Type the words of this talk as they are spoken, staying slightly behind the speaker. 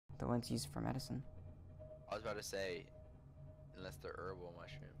the ones used for medicine. I was about to say, unless they're herbal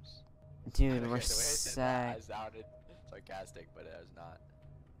mushrooms. Dude, Okay, we're the way I said that, I sick. sounded sarcastic, but it was not.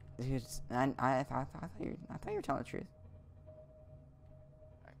 Dude, I thought you were telling the truth.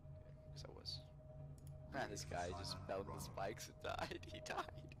 Alright, because I was. Man, this guy just fell in the spikes and died. He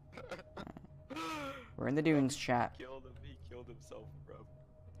died. We're in the dunes, chat. He killed him. He killed himself, bro.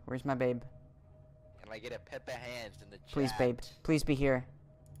 Where's my babe? Can I get a Peppa Hands in the chat? Please, babe. Please be here.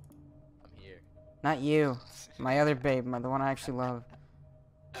 I'm here. Not you. My other babe, the one I actually love.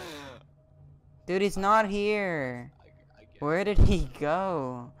 Dude, he's not here. Where did he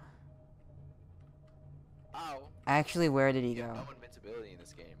go? Ow. Actually, where did he You have go? no invincibility in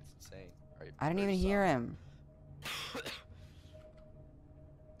this game. It's insane. Right, I didn't even hear him.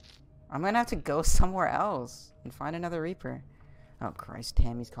 I'm gonna have to go somewhere else and find another Reaper. Oh Christ,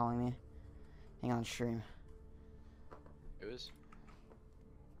 Tammy's calling me. Hang on, stream. It was.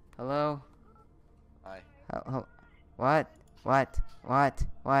 Hello? Hi. Oh, what? What?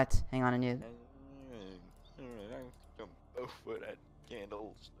 Hang on, I need. Over that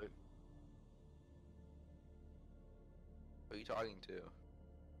candles. Who are you talking to?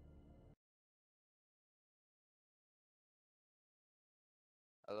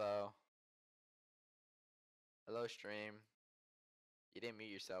 Hello? Hello, stream. You didn't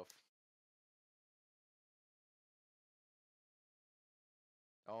mute yourself.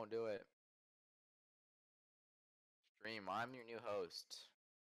 Don't do it. Stream, I'm your new host,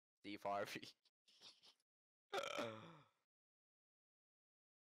 Steve Harvey.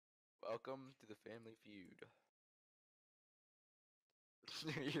 Welcome to the Family Feud.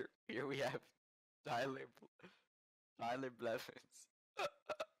 Here we have Tyler Blevins.